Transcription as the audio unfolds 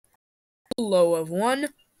Hello, everyone.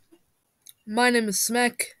 My name is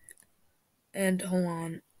Smek, and hold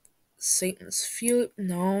on. Satan's Fuel.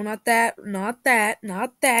 No, not that. Not that.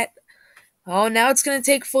 Not that. Oh, now it's gonna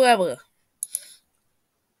take forever.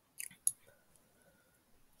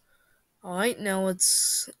 Alright, now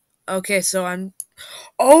let's. Okay, so I'm.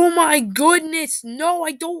 Oh my goodness! No,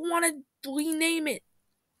 I don't want to rename it.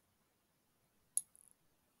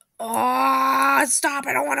 Ah, stop!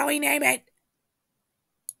 I don't want to rename it.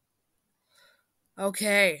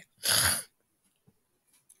 Okay.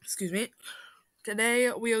 Excuse me.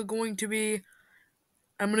 Today we are going to be.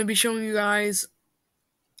 I'm going to be showing you guys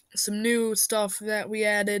some new stuff that we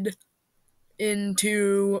added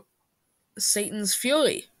into Satan's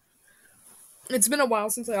Fury. It's been a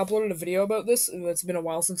while since I uploaded a video about this. It's been a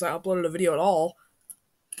while since I uploaded a video at all.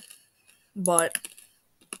 But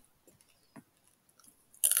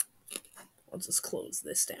let's just close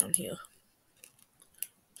this down here.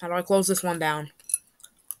 How do I close this one down?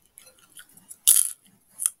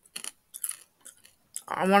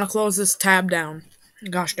 I want to close this tab down.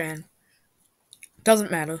 Gosh dang.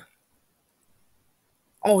 Doesn't matter.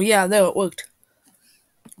 Oh yeah, there, it worked.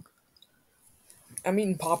 I'm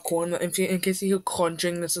eating popcorn. In case you hear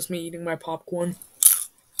crunching, this is me eating my popcorn.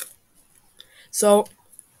 So,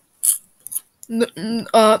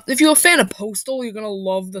 if you're a fan of Postal, you're gonna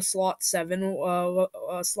love the slot 7,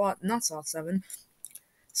 not slot 7,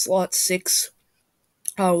 slot 6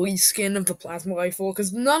 reskin of the plasma rifle,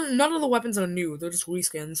 because none of the weapons are new, they're just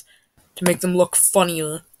reskins to make them look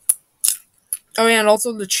funnier. Oh yeah, and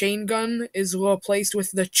also the chain gun is replaced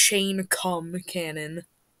with the chain cum cannon,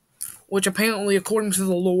 which apparently, according to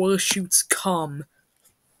the lore, shoots cum.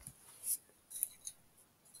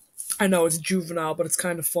 I know, it's juvenile, but it's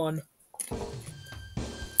kind of fun.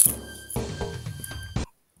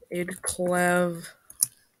 Idclev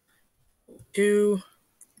 2.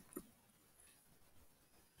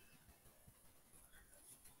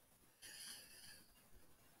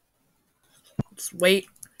 Just wait.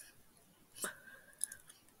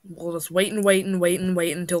 We'll just wait and wait and wait and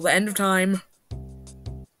wait until the end of time.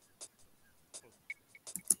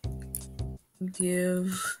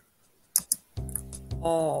 Give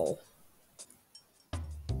all.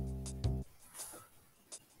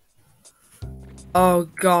 Oh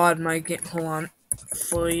god, my game. Hold on.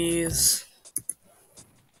 Please.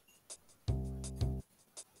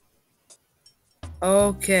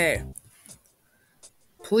 Okay.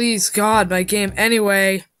 Please, God, my game.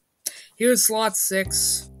 Anyway, here's slot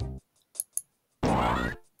 6.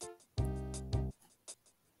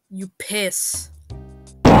 You piss.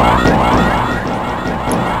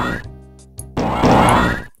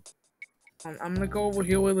 I'm gonna go over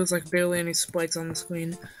here where there's like barely any sprites on the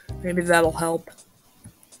screen. Maybe that'll help.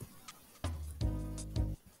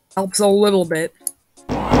 Helps a little bit.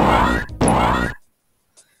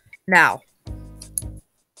 Now.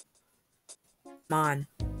 Come on.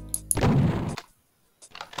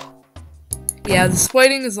 Yeah, the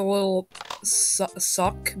spriting is a little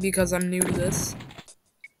suck because I'm new to this.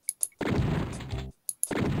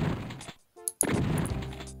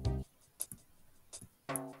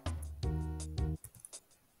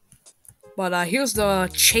 But here's the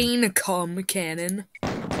chain cum cannon.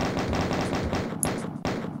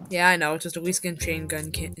 Yeah, I know, it's just a reskin chain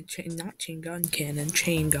gun not chain gun cannon,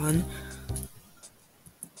 chain gun.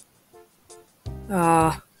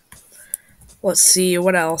 Let's see,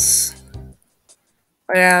 what else?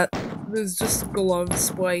 Oh, yeah, there's just glove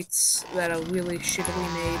sprites that are really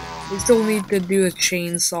shittily made. We still need to do the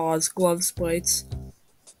chainsaw's glove sprites.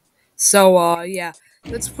 So, yeah,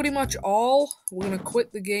 that's pretty much all. We're gonna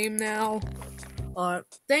quit the game now.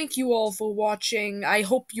 Thank you all for watching. I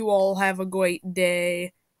hope you all have a great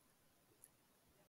day.